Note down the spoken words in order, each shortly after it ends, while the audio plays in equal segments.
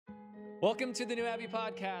Welcome to the New Abbey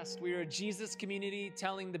Podcast. We are a Jesus community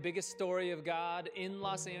telling the biggest story of God in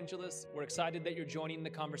Los Angeles. We're excited that you're joining the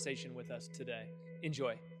conversation with us today.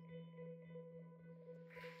 Enjoy.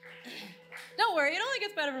 Don't worry, it only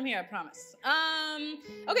gets better from here, I promise.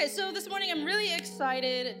 Okay, so this morning I'm really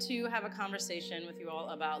excited to have a conversation with you all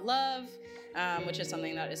about love, which is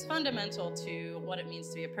something that is fundamental to what it means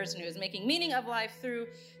to be a person who is making meaning of life through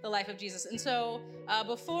the life of Jesus. And so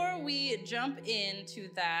before we jump into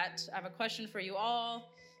that, I have a question for you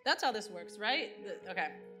all. That's how this works, right? Okay,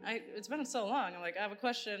 it's been so long. I'm like, I have a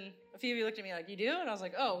question. A few of you looked at me like, you do? And I was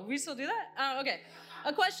like, oh, we still do that? Okay.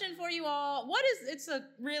 A question for you all. It's a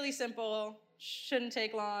really simple, shouldn't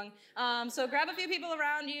take long. So grab a few people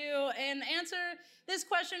around you and answer this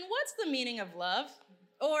question. What's the meaning of love?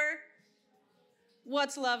 Or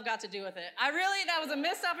what's love got to do with it? That was a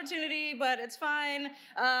missed opportunity, but it's fine.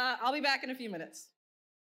 I'll be back in a few minutes.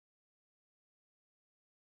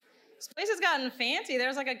 This place has gotten fancy.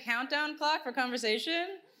 There's like a countdown clock for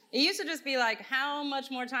conversation. It used to just be like, how much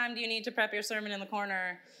more time do you need to prep your sermon in the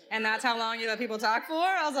corner? And that's how long you let people talk for?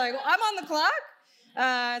 I was like, well, I'm on the clock.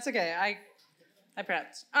 It's okay. I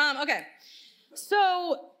prepped. Okay.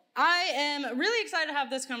 So I am really excited to have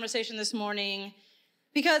this conversation this morning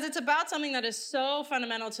because it's about something that is so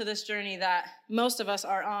fundamental to this journey that most of us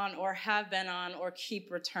are on or have been on or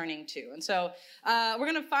keep returning to. And so we're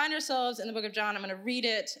going to find ourselves in the book of John. I'm going to read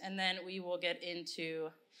it, and then we will get into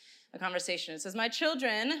a conversation. It says, "My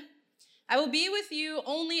children, I will be with you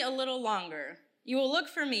only a little longer. You will look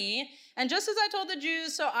for me, and just as I told the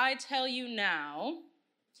Jews, so I tell you now,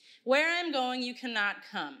 where I am going, you cannot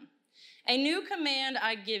come. A new command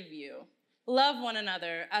I give you, love one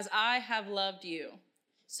another as I have loved you.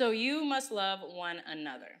 So you must love one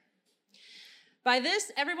another. By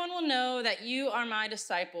this, everyone will know that you are my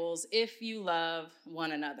disciples if you love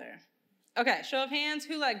one another." Okay, show of hands,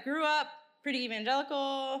 who grew up pretty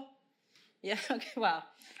evangelical? Yeah, okay, wow.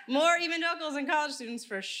 More evangelicals than college students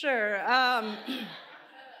for sure. So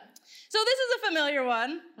this is a familiar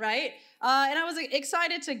one, right? And I was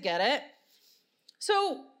excited to get it.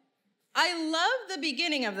 So I love the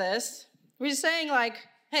beginning of this. We're saying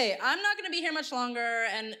hey, I'm not going to be here much longer,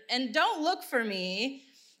 and don't look for me.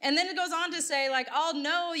 And then it goes on to say, I'll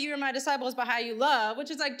know you are my disciples by how you love, which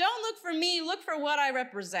is don't look for me, look for what I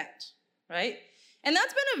represent, right? And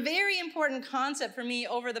that's been a very important concept for me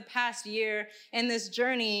over the past year in this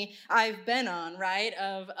journey I've been on, right?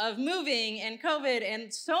 Of moving and COVID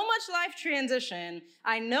and so much life transition.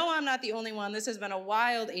 I know I'm not the only one. This has been a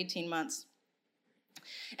wild 18 months.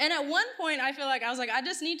 And at one point, I feel like I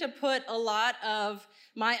just need to put a lot of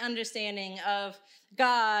my understanding of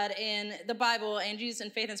God and the Bible and Jesus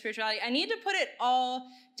and faith and spirituality, I need to put it all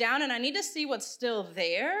down, and I need to see what's still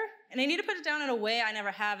there. And I need to put it down in a way I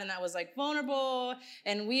never have, and that was vulnerable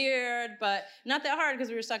and weird, but not that hard because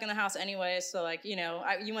we were stuck in the house anyway. So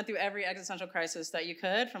you went through every existential crisis that you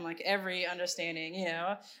could from every understanding,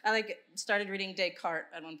 I started reading Descartes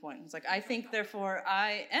at one point. It's I think, therefore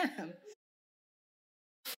I am.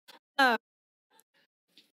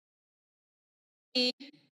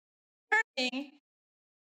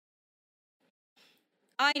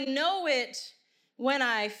 I know it when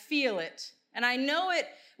I feel it, and I know it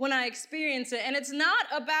when I experience it. And it's not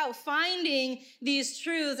about finding these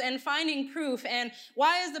truths and finding proof and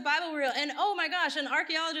why is the Bible real? And oh my gosh, an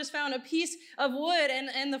archaeologist found a piece of wood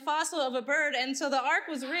and the fossil of a bird, and so the ark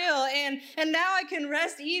was real, and now I can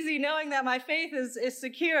rest easy knowing that my faith is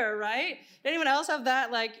secure, right? Anyone else have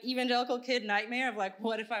that evangelical kid nightmare of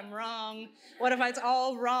what if I'm wrong? What if it's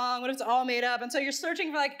all wrong? What if it's all made up? And so you're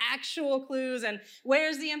searching for actual clues, and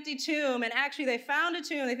where's the empty tomb? And actually they found a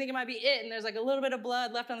tomb, they think it might be it, and there's a little bit of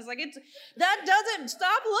blood left on this. That doesn't,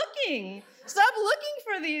 stop looking. Stop looking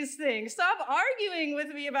for these things. Stop arguing with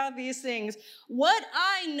me about these things. What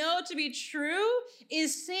I know to be true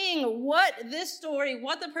is seeing what this story,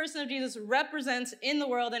 what the person of Jesus represents in the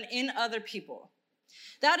world and in other people.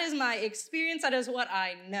 That is my experience. That is what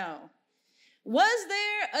I know. Was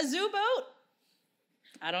there a zoo boat?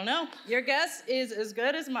 I don't know. Your guess is as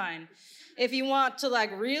good as mine. If you want to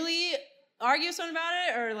really argue something about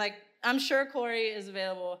it, or I'm sure Corey is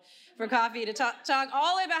available for coffee to talk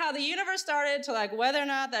all the way about how the universe started to whether or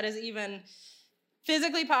not that is even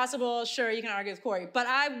physically possible. Sure, you can argue with Corey. But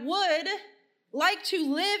I would like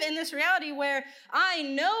to live in this reality where I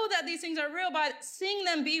know that these things are real by seeing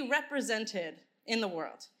them be represented in the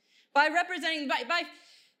world, by representing,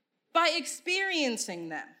 by experiencing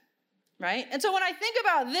them, right? And so when I think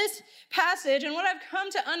about this passage and what I've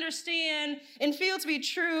come to understand and feel to be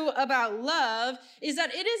true about love is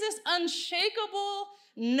that it is this unshakable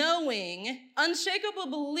knowing, unshakable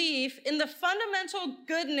belief in the fundamental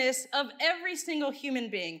goodness of every single human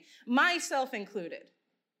being, myself included.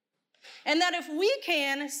 And that if we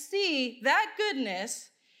can see that goodness,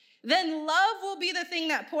 then love will be the thing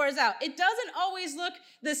that pours out. It doesn't always look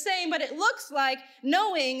the same, but it looks like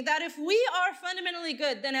knowing that if we are fundamentally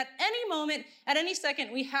good, then at any moment, at any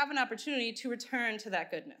second, we have an opportunity to return to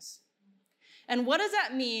that goodness. And what does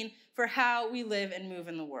that mean for how we live and move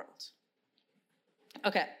in the world?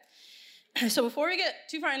 Okay, so before we get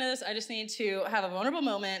too far into this, I just need to have a vulnerable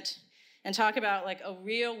moment and talk about like a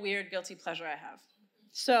real weird guilty pleasure I have.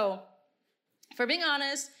 So, for being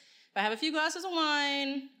honest, if I have a few glasses of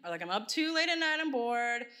wine, or like I'm up too late at night and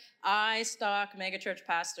bored, I stalk megachurch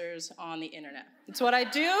pastors on the internet. It's what I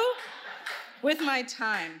do with my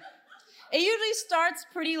time. It usually starts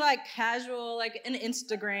pretty like casual, like an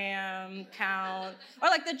Instagram account, or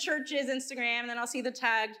like the church's Instagram, and then I'll see the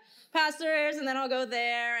tagged pastors, and then I'll go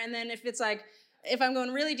there, and then if I'm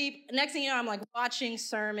going really deep, next thing you know, I'm like watching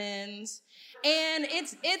sermons, and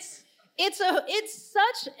it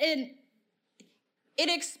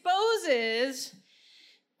exposes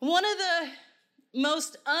one of the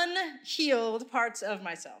most unhealed parts of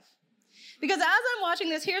myself. Because as I'm watching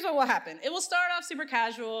this, here's what will happen. It will start off super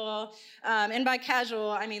casual, and by casual,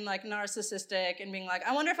 I mean like narcissistic and being like,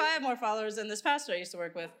 I wonder if I have more followers than this pastor I used to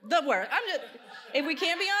work with. If we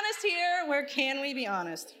can't be honest here, where can we be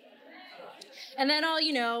honest? And then I'll,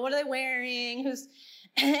 what are they wearing?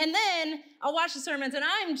 And then I'll watch the sermons, and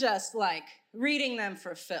I'm just like reading them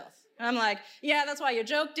for filth. I'm like, yeah, that's why your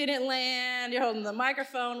joke didn't land. You're holding the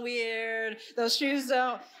microphone weird. Those shoes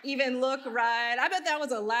don't even look right. I bet that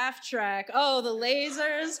was a laugh track. Oh, the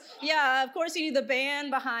lasers. Yeah, of course you need the band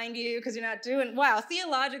behind you because you're not doing, wow,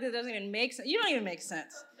 theologically that doesn't even make sense. You don't even make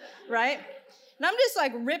sense, right? And I'm just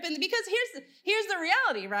like ripping, because here's the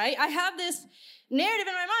reality, right? I have this narrative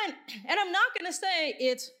in my mind, and I'm not going to say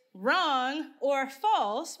it's wrong or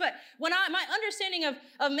false, but my understanding of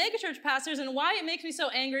megachurch pastors and why it makes me so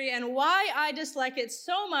angry and why I dislike it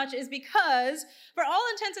so much is because, for all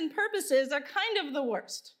intents and purposes, they're kind of the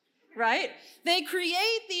worst, right? They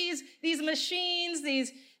create these machines,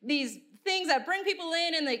 these things that bring people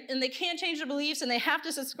in, and they can't change their beliefs, and they have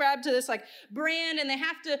to subscribe to this like brand, and they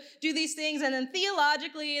have to do these things, and then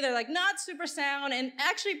theologically they're like not super sound and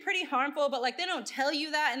actually pretty harmful, but like they don't tell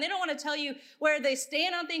you that, and they don't want to tell you where they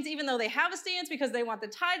stand on things, even though they have a stance, because they want the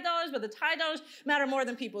tithe dollars, but the tithe dollars matter more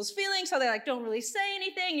than people's feelings, so they like don't really say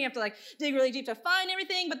anything. You have to like dig really deep to find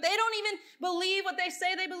everything, but they don't even believe what they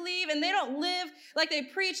say they believe, and they don't live like they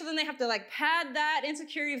preach, so then they have to like pad that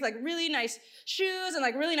insecurity with like really nice shoes and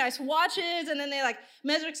like really nice watches, and then they like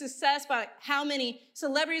measure success by like how many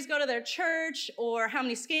celebrities go to their church or how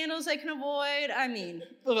many scandals they can avoid. I mean,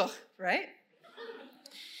 ugh, right?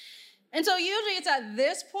 And so usually it's at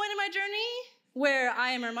this point in my journey where I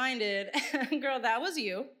am reminded, girl, that was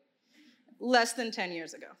you less than 10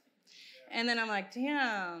 years ago. And then I'm like,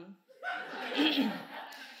 damn, I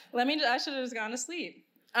should have just gone to sleep.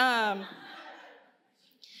 And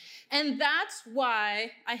that's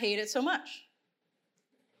why I hate it so much.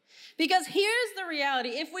 Because here's the reality.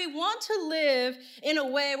 If we want to live in a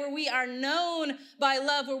way where we are known by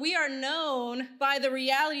love, where we are known by the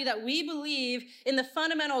reality that we believe in the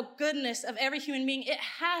fundamental goodness of every human being, it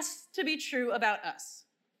has to be true about us.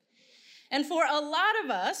 And for a lot of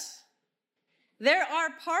us, there are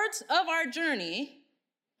parts of our journey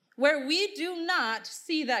where we do not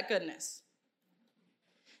see that goodness.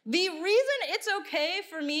 The reason it's okay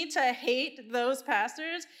for me to hate those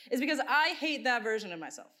pastors is because I hate that version of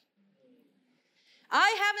myself.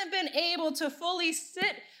 I haven't been able to fully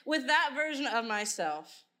sit with that version of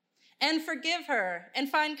myself and forgive her and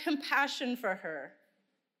find compassion for her.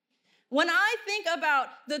 When I think about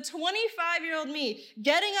the 25-year-old me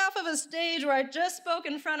getting off of a stage where I just spoke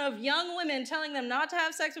in front of young women telling them not to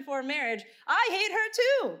have sex before marriage, I hate her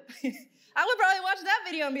too. I would probably watch that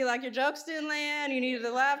video and be like, your jokes didn't land, you needed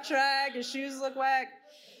a laugh track, your shoes look whack.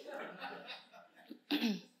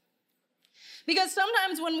 Because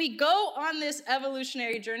sometimes when we go on this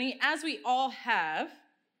evolutionary journey, as we all have,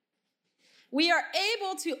 we are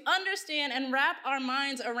able to understand and wrap our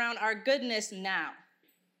minds around our goodness now,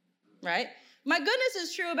 right? My goodness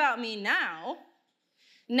is true about me now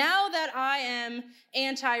that I am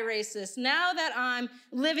anti-racist, now that I'm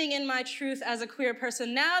living in my truth as a queer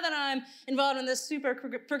person, now that I'm involved in this super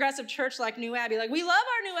progressive church like New Abbey. Like, we love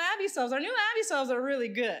our New Abbey selves. Our New Abbey selves are really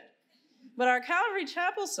good. But our Calvary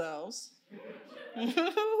Chapel selves,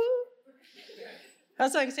 I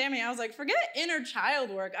was telling Sammy, I was like, forget inner child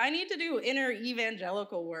work. I need to do inner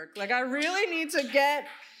evangelical work. Like, I really need to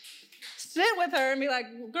sit with her and be like,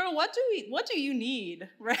 girl, what do you need,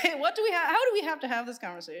 right? What do we have? How do we have to have this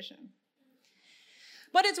conversation?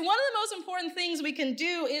 But it's one of the most important things we can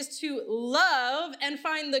do is to love and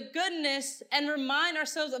find the goodness and remind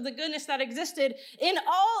ourselves of the goodness that existed in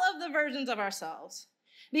all of the versions of ourselves.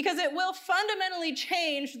 Because it will fundamentally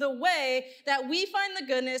change the way that we find the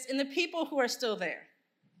goodness in the people who are still there.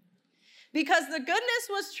 Because the goodness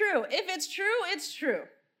was true. If it's true, it's true.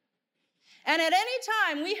 And at any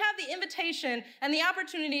time, we have the invitation and the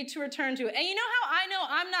opportunity to return to it. And you know how I know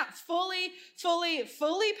I'm not fully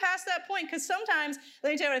past that point? Because sometimes,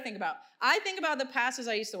 let me tell you what I think about. I think about the pastors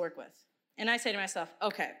I used to work with. And I say to myself,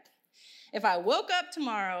 okay, if I woke up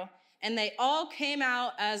tomorrow and they all came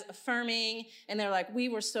out as affirming, and they're like, we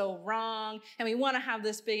were so wrong, and we want to have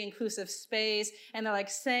this big inclusive space, and they're like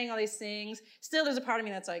saying all these things, still there's a part of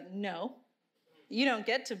me that's like, no, you don't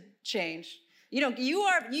get to change. You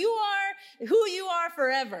are who you are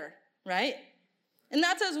forever, right? And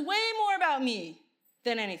that says way more about me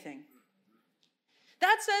than anything.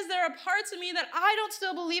 That says there are parts of me that I don't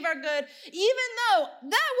still believe are good, even though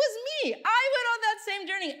that was me. I went on that same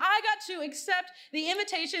journey. I got to accept the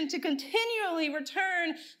invitation to continually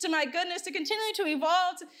return to my goodness, to continue to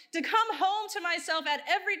evolve, to come home to myself at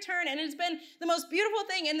every turn. And it's been the most beautiful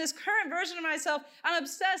thing in this current version of myself. I'm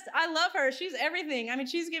obsessed. I love her. She's everything. I mean,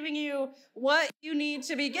 she's giving you what you need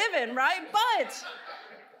to be given, right? But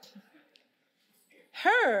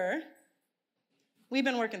her, we've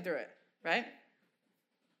been working through it, right?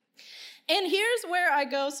 And here's where I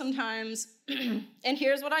go sometimes, and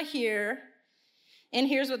here's what I hear, and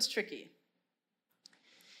here's what's tricky.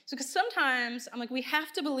 So because sometimes I'm like, we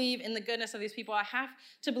have to believe in the goodness of these people. I have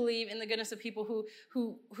to believe in the goodness of people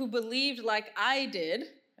who believed like I did,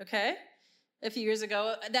 okay, a few years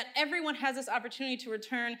ago, that everyone has this opportunity to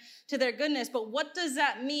return to their goodness. But what does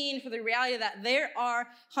that mean for the reality that there are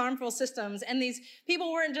harmful systems? And these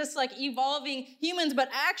people weren't just like evolving humans, but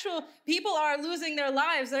actual people are losing their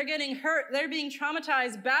lives. They're getting hurt. They're being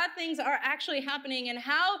traumatized. Bad things are actually happening. And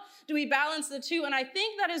how do we balance the two? And I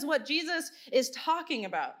think that is what Jesus is talking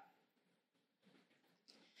about.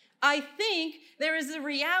 I think there is a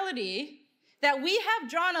reality that we have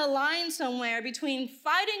drawn a line somewhere between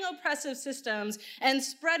fighting oppressive systems and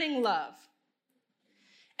spreading love.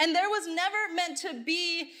 And there was never meant to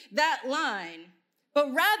be that line,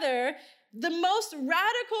 but rather the most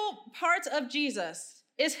radical parts of Jesus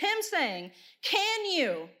is him saying, can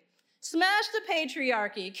you smash the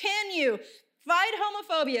patriarchy? Can you fight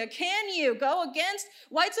homophobia? Can you go against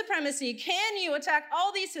white supremacy? Can you attack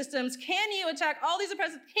all these systems? Can you attack all these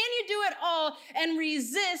oppressive? Can you do it all and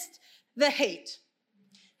resist the hate?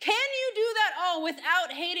 Can you do that all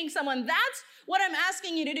without hating someone? That's what I'm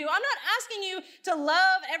asking you to do. I'm not asking you to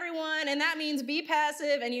love everyone, and that means be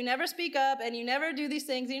passive, and you never speak up, and you never do these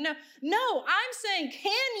things. No, I'm saying,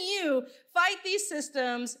 can you fight these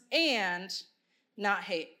systems and not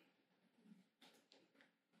hate?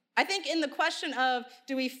 I think in the question of,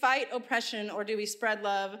 do we fight oppression or do we spread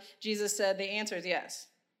love, Jesus said the answer is yes.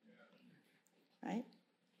 Right?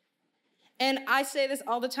 And I say this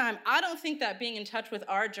all the time. I don't think that being in touch with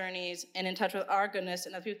our journeys and in touch with our goodness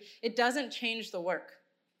and other people, it doesn't change the work.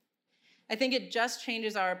 I think it just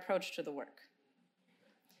changes our approach to the work.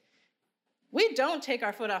 We don't take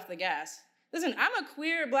our foot off the gas. Listen, I'm a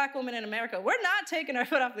queer Black woman in America. We're not taking our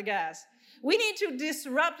foot off the gas. We need to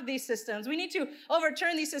disrupt these systems. We need to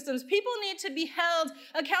overturn these systems. People need to be held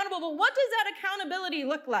accountable. But what does that accountability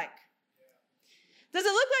look like? Does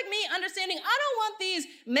it look like me understanding I don't want these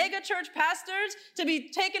mega church pastors to be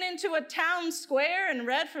taken into a town square and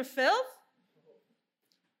read for filth?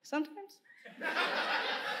 Sometimes.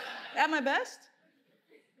 At my best.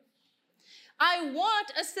 I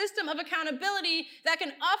want a system of accountability that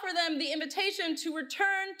can offer them the invitation to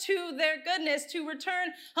return to their goodness, to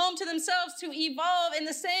return home to themselves, to evolve in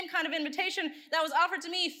the same kind of invitation that was offered to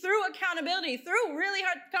me through accountability, through really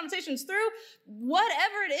hard conversations, through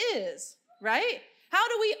whatever it is, right? How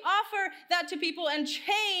do we offer that to people and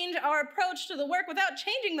change our approach to the work without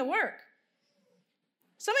changing the work?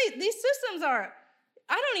 These systems are,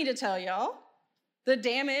 I don't need to tell y'all the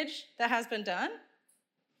damage that has been done.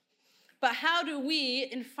 But how do we,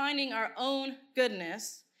 in finding our own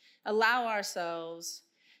goodness, allow ourselves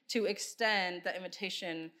to extend that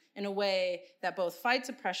invitation in a way that both fights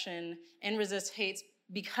oppression and resists hate?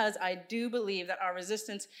 Because I do believe that our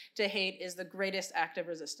resistance to hate is the greatest act of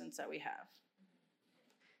resistance that we have.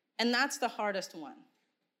 And that's the hardest one.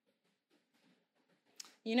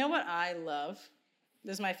 You know what I love?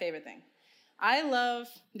 This is my favorite thing. I love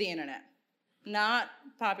the internet. Not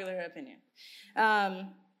popular opinion.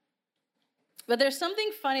 But there's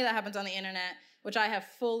something funny that happens on the internet, which I have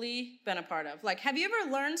fully been a part of. Like, have you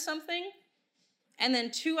ever learned something, and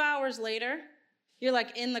then 2 hours later, you're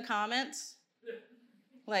like in the comments,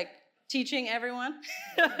 like teaching everyone?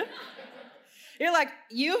 You're like,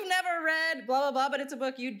 you've never read blah, blah, blah, but it's a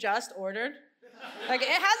book you just ordered. Like, it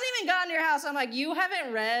hasn't even gotten to your house. I'm like, you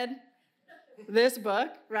haven't read this book,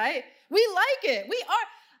 right? We like it.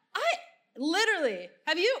 Literally,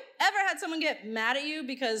 have you ever had someone get mad at you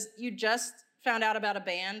because you just found out about a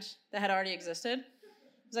band that had already existed?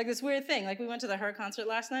 It's like this weird thing. Like, we went to the Her concert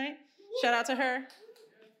last night. Shout out to Her.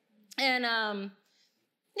 And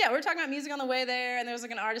yeah, we were talking about music on the way there, and there was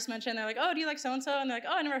like an artist mentioned. They're like, oh, do you like so-and-so? And they're like,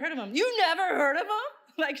 oh, I never heard of him. You never heard of him?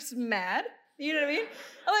 Like, just mad. You know what I mean?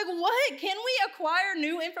 I'm like, what? Can we acquire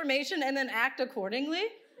new information and then act accordingly?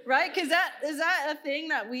 Right? Because is that a thing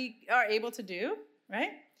that we are able to do?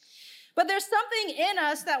 Right? But there's something in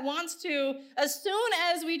us that wants to, as soon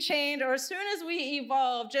as we change or as soon as we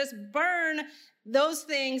evolve, just burn those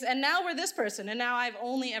things. And now we're this person. And now I've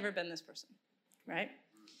only ever been this person. Right?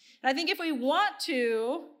 And I think if we want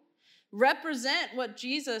to represent what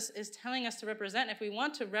Jesus is telling us to represent, if we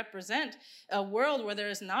want to represent a world where there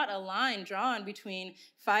is not a line drawn between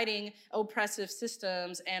fighting oppressive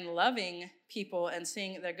systems and loving people and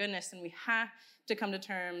seeing their goodness, then we have to come to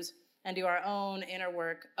terms and do our own inner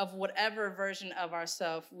work of whatever version of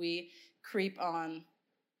ourselves we creep on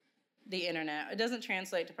the internet. It doesn't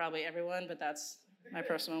translate to probably everyone, but that's my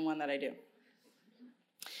personal one that I do.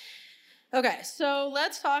 Okay, so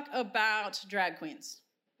let's talk about drag queens.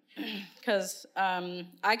 Because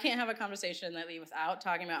I can't have a conversation lately without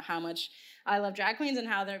talking about how much I love drag queens and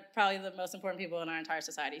how they're probably the most important people in our entire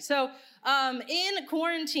society. So in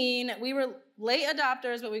quarantine, we were late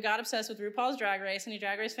adopters, but we got obsessed with RuPaul's Drag Race. Any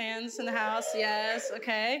Drag Race fans in the house? Yes,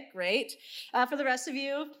 okay, great. For the rest of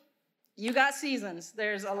you, you got seasons.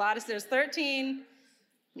 There's 13.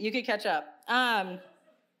 You could catch up.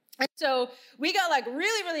 And so we got like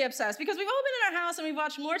really, really obsessed because we've all been in our house and we've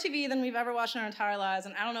watched more TV than we've ever watched in our entire lives.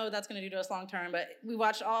 And I don't know what that's going to do to us long term, but we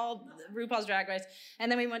watched all RuPaul's Drag Race.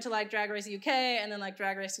 And then we went to like Drag Race UK and then like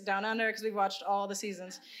Drag Race Down Under because we've watched all the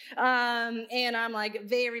seasons. And I'm like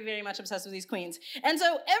very, very much obsessed with these queens. And so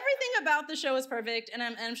everything about the show is perfect. And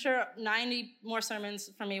I'm sure 90 more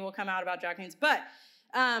sermons from me will come out about drag queens. But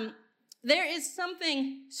there is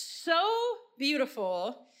something so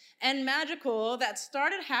beautiful and magical that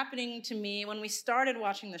started happening to me when we started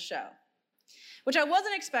watching the show, which I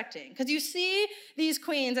wasn't expecting. Because you see these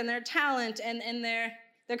queens and their talent and their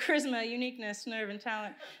charisma, uniqueness, nerve, and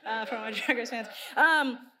talent from my Drag Race fans,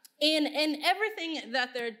 in everything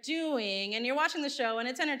that they're doing, and you're watching the show and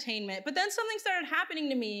it's entertainment. But then something started happening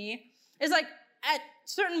to me. Is like at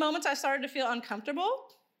certain moments I started to feel uncomfortable.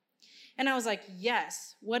 And I was like,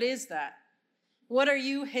 yes, what is that? What are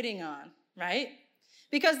you hitting on, right?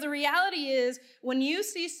 Because the reality is, when you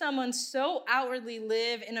see someone so outwardly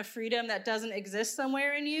live in a freedom that doesn't exist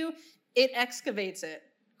somewhere in you, it excavates it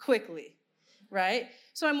quickly, right?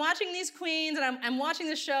 So I'm watching these queens, and I'm watching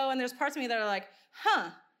the show, and there's parts of me that are like, huh,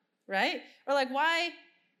 right? Or like, what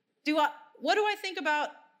do I think about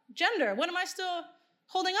gender? What am I still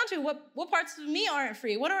holding on to? What parts of me aren't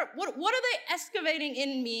free? What are they excavating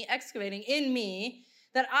in me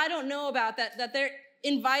that I don't know about, that they're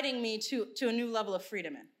inviting me to a new level of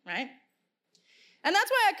freedom in, right? And that's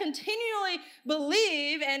why I continually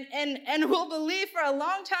believe and will believe for a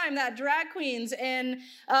long time that drag queens and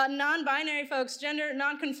non-binary folks, gender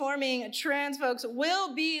non-conforming trans folks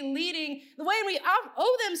will be leading the way. And we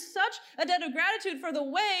owe them such a debt of gratitude for the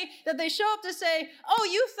way that they show up to say, oh,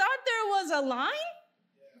 you thought there was a line?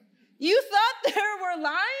 You thought there were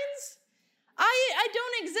lines? I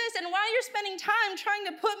don't exist, and while you're spending time trying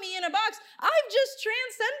to put me in a box, I've just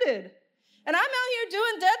transcended. And I'm out here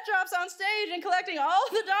doing death drops on stage and collecting all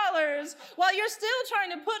the dollars while you're still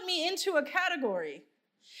trying to put me into a category.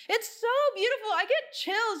 It's so beautiful. I get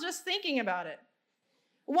chills just thinking about it.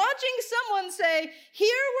 Watching someone say,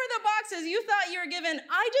 here were the boxes you thought you were given.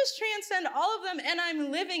 I just transcend all of them, and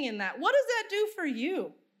I'm living in that. What does that do for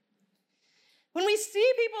you? When we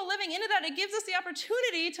see people living into that, it gives us the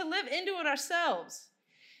opportunity to live into it ourselves.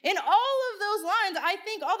 In all of those lines, I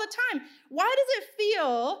think all the time, why does it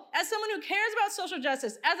feel, as someone who cares about social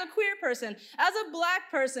justice, as a queer person, as a black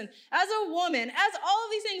person, as a woman, as all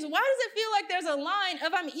of these things, why does it feel like there's a line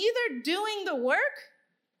of I'm either doing the work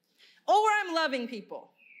or I'm loving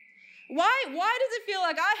people? Why does it feel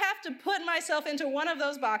like I have to put myself into one of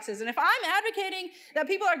those boxes? And if I'm advocating that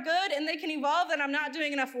people are good and they can evolve, then I'm not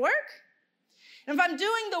doing enough work? And if I'm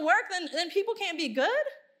doing the work, then people can't be good?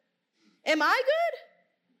 Am I good?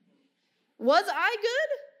 Was I good?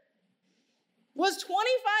 Was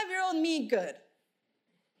 25-year-old me good?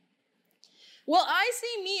 Will I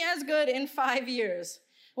see me as good in 5 years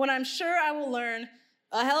when I'm sure I will learn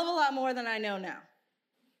a hell of a lot more than I know now?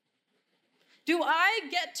 Do I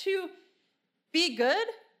get to be good,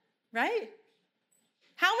 right?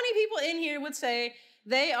 How many people in here would say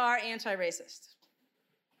they are anti-racist?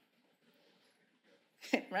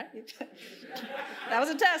 Right? That was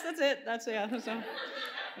a test, that's it.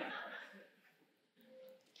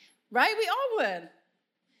 Right? We all would.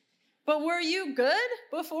 But were you good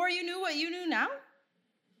before you knew what you knew now?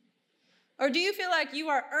 Or do you feel like you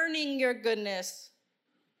are earning your goodness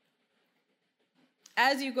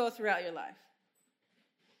as you go throughout your life?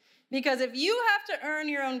 Because if you have to earn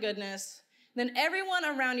your own goodness, then everyone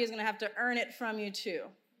around you is going to have to earn it from you too.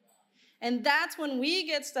 And that's when we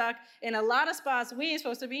get stuck in a lot of spots we ain't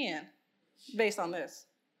supposed to be in, based on this.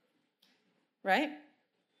 Right?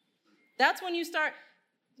 That's when you start.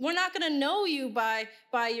 We're not going to know you by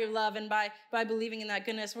your love and by believing in that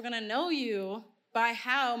goodness. We're going to know you by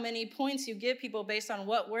how many points you give people based on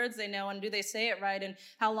what words they know and do they say it right and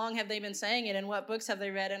how long have they been saying it and what books have they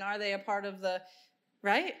read and are they a part of the,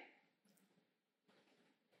 right?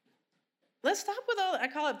 Let's stop with all, I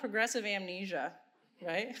call it progressive amnesia,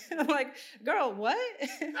 right? I'm like, girl, what?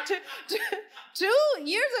 2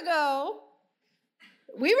 years ago,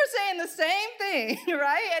 we were saying the same thing,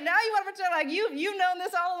 right? And now you want to pretend like you've known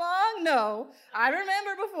this all along? No, I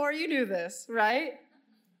remember before you knew this, right?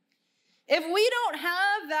 If we don't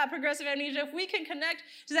have that progressive amnesia, if we can connect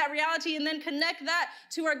to that reality and then connect that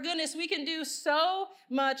to our goodness, we can do so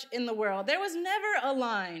much in the world. There was never a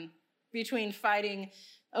line between fighting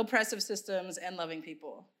oppressive systems and loving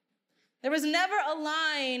people. There was never a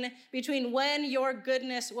line between when your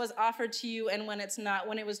goodness was offered to you and when it's not,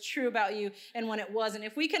 when it was true about you and when it wasn't.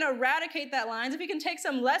 If we can eradicate that lines, if we can take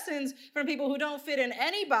some lessons from people who don't fit in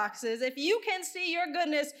any boxes, if you can see your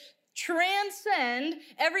goodness transcend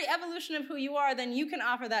every evolution of who you are, then you can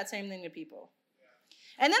offer that same thing to people.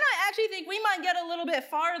 And then I actually think we might get a little bit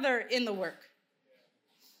farther in the work.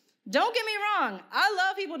 Don't get me wrong. I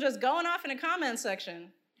love people just going off in a comment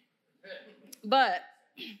section. But,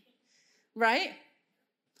 right?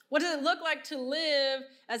 What does it look like to live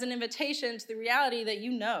as an invitation to the reality that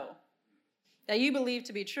you know, that you believe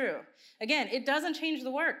to be true? Again, it doesn't change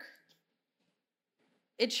the work.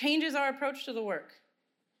 It changes our approach to the work.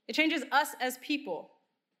 It changes us as people.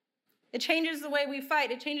 It changes the way we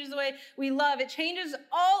fight. It changes the way we love. It changes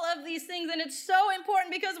all of these things, and it's so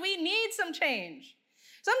important because we need some change.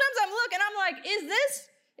 Sometimes I'm looking, I'm like, is this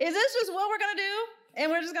just what we're going to do,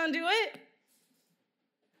 and we're just going to do it?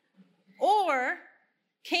 Or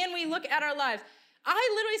can we look at our lives? I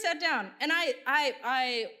literally sat down, and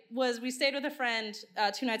we stayed with a friend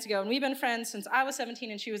 2 nights ago, and we've been friends since I was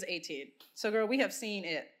 17 and she was 18. So, girl, we have seen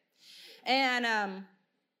it. And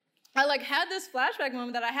I had this flashback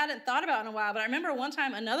moment that I hadn't thought about in a while, but I remember one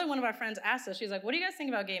time another one of our friends asked us, she's like, what do you guys think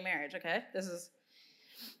about gay marriage? Okay, this is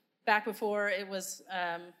back before it was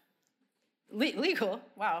legal.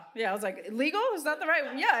 Wow, yeah, I was like, legal? Is that the right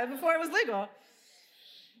one? Yeah, before it was legal.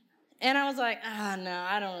 And I was like, no,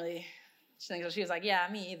 I don't really think so. She was like, yeah,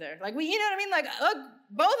 me either. Like, you know what I mean? Like,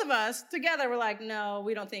 both of us together were like, no,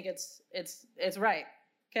 we don't think it's right.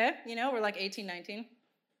 Okay? You know, we're like 18, 19.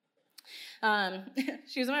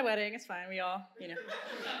 She was at my wedding. It's fine. We all, you know.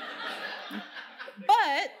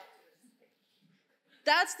 But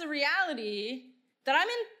that's the reality that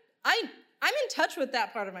I'm in touch with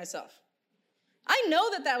that part of myself. I know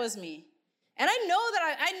that was me. And I know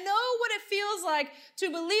that I know what it feels like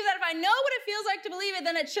to believe that. If I know what it feels like to believe it,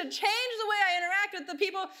 then it should change the way I interact with the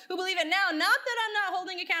people who believe it now. Not that I'm not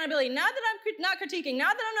holding accountability, not that I'm not critiquing,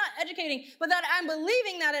 not that I'm not educating, but that I'm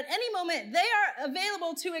believing that at any moment they are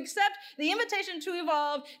available to accept the invitation to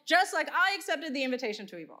evolve just like I accepted the invitation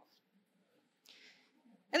to evolve.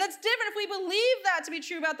 And that's different. If we believe that to be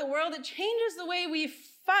true about the world, it changes the way we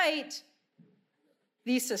fight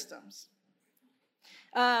these systems.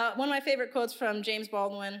 One of my favorite quotes from James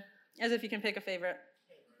Baldwin, as if you can pick a favorite.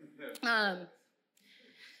 But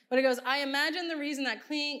it goes, I imagine the reason that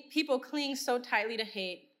people cling so tightly to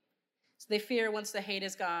hate is they fear once the hate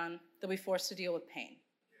is gone, they'll be forced to deal with pain.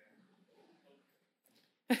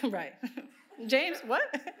 Right. James, what?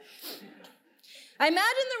 I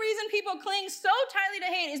imagine the reason people cling so tightly to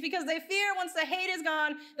hate is because they fear once the hate is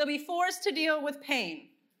gone, they'll be forced to deal with pain.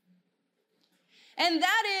 And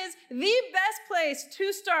that is the best place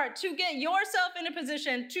to start to get yourself in a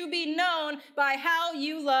position to be known by how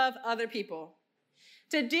you love other people.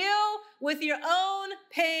 To deal with your own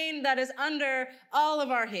pain that is under all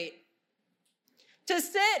of our hate. To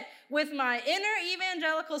sit with my inner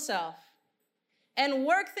evangelical self and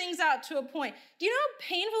work things out to a point. Do you know how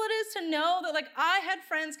painful it is to know that like I had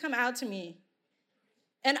friends come out to me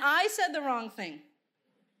and I said the wrong thing?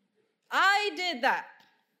 I did that.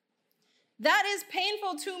 That is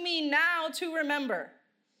painful to me now to remember.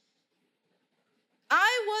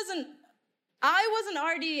 I was an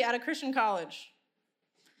RD at a Christian college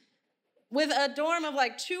with a dorm of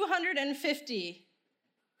like 250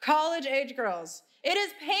 college-age girls. It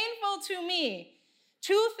is painful to me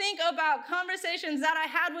to think about conversations that I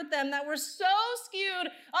had with them that were so skewed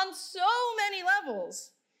on so many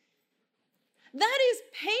levels. That is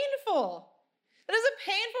painful. It is a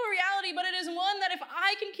painful reality, but it is one that if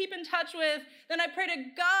I can keep in touch with, then I pray to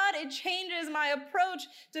God it changes my approach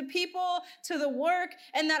to people, to the work,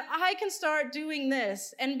 and that I can start doing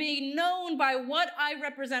this and be known by what I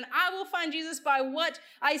represent. I will find Jesus by what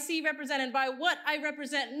I see represented, by what I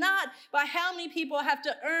represent, not by how many people have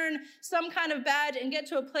to earn some kind of badge and get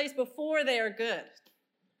to a place before they are good.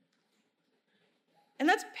 And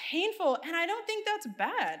that's painful, and I don't think that's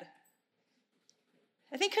bad.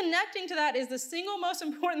 I think connecting to that is the single most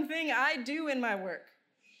important thing I do in my work,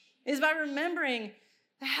 is by remembering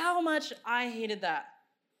how much I hated that.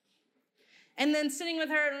 And then sitting with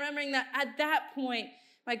her and remembering that at that point,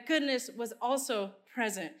 my goodness was also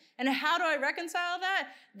present. And how do I reconcile that?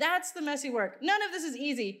 That's the messy work. None of this is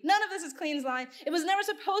easy. None of this is clean lines. It was never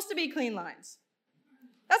supposed to be clean lines.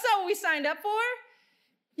 That's not what we signed up for.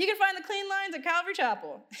 You can find the clean lines at Calvary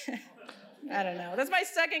Chapel. I don't know. That's my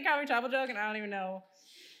second Calvary Chapel joke, and I don't even know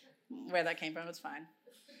where that came from. It's fine.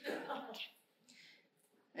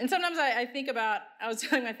 And sometimes I think about, I was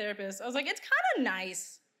telling my therapist, I was like, it's kind of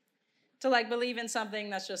nice to like believe in something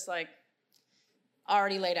that's just like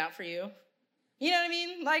already laid out for you. You know what I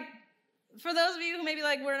mean? Like, for those of you who maybe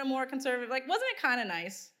like were in a more conservative, like, wasn't it kind of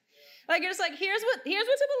nice? Like, you're just like, here's what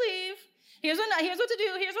to believe. Here's what to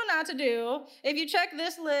do. Here's what not to do. If you check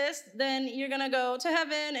this list, then you're going to go to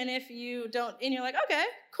heaven. And if you don't, and you're like, okay,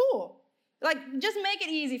 cool. Like, just make it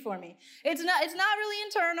easy for me. It's not really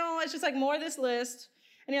internal. It's just like more of this list.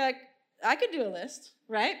 And you're like, I could do a list,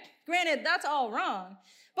 right? Granted, that's all wrong.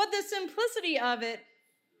 But the simplicity of it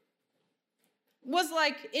was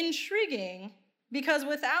like intriguing, because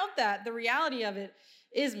without that, the reality of it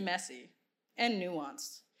is messy and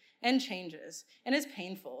nuanced and changes and is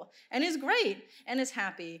painful and is great and is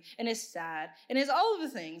happy and is sad and is all of the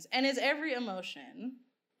things and is every emotion.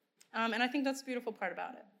 And I think that's the beautiful part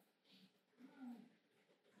about it.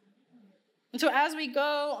 And so as we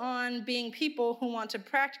go on being people who want to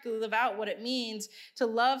practically live out what it means to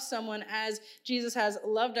love someone as Jesus has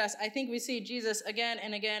loved us, I think we see Jesus again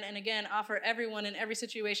and again and again offer everyone in every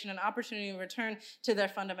situation an opportunity to return to their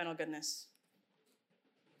fundamental goodness.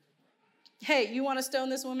 Hey, you want to stone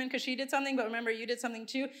this woman because she did something, but remember you did something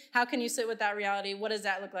too? How can you sit with that reality? What does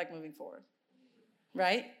that look like moving forward?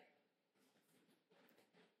 Right?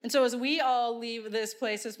 And so as we all leave this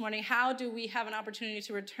place this morning, how do we have an opportunity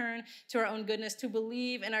to return to our own goodness, to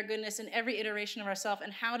believe in our goodness in every iteration of ourselves?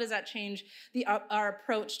 And how does that change our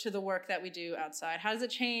approach to the work that we do outside? How does it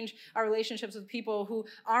change our relationships with people who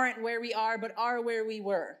aren't where we are, but are where we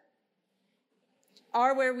were,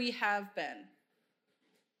 are where we have been?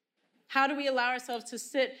 How do we allow ourselves to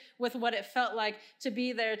sit with what it felt like to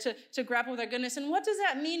be there, to grapple with our goodness? And what does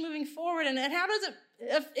that mean moving forward? And how does it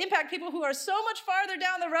impact people who are so much farther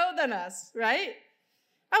down the road than us, right?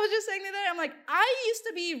 I was just saying the other day, I'm like, I used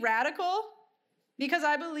to be radical because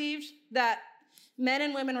I believed that men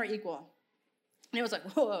and women were equal. And it was like,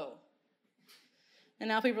 whoa. And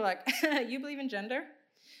now people are like, you believe in gender?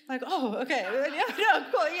 I'm like, oh, okay. No,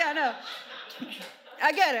 cool, yeah, no.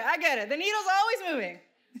 I get it. The needle's always moving.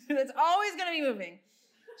 It's always going to be moving.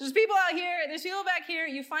 There's people out here, there's people back here,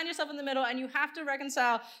 you find yourself in the middle, and you have to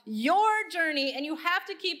reconcile your journey, and you have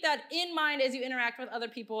to keep that in mind as you interact with other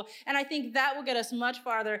people. And I think that will get us much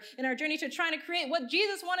farther in our journey to trying to create what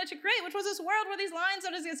Jesus wanted to create, which was this world where these lines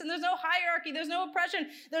don't exist, and there's no hierarchy, there's no oppression,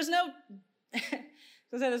 there's no,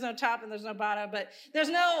 there's no top and there's no bottom, but there's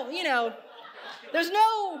no, there's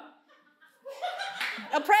no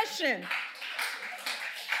oppression.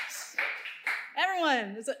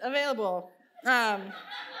 Everyone is available.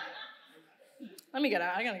 Let me get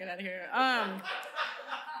out. I gotta get out of here.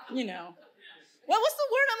 What's the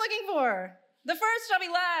word I'm looking for? The first shall be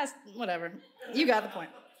last. Whatever. You got the point.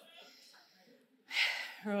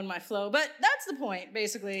 Ruined my flow. But that's the point,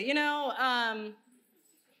 basically. But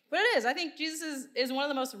it is. I think Jesus is one of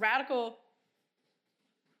the most radical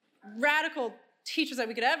teachers that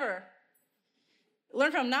we could ever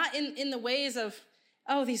learn from. Not in the ways of,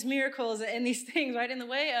 these miracles and these things, right? In the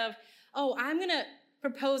way of, I'm going to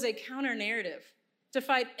propose a counter narrative to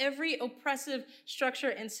fight every oppressive structure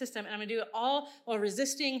and system, and I'm gonna do it all while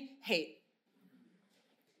resisting hate.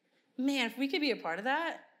 Man, if we could be a part of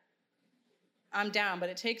that, I'm down, but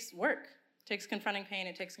it takes work. It takes confronting pain,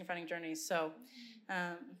 it takes confronting journeys. So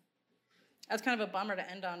that's kind of a bummer to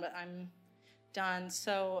end on, but I'm done.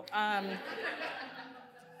 So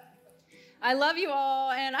I love you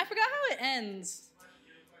all, and I forgot how it ends.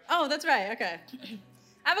 Oh, that's right, okay.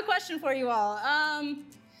 I have a question for you all.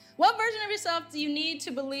 What version of yourself do you need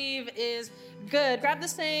to believe is good? Grab the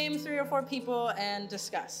same 3 or 4 people and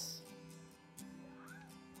discuss.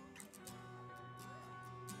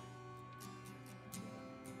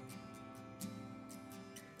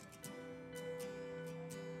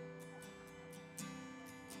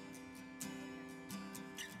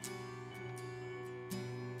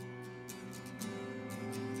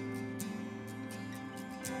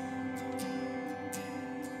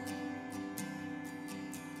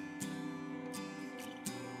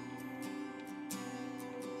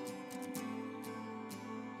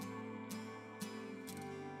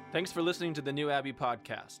 Thanks for listening to the New Abbey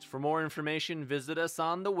podcast. For more information, visit us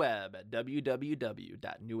on the web at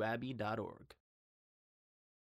www.newabbey.org.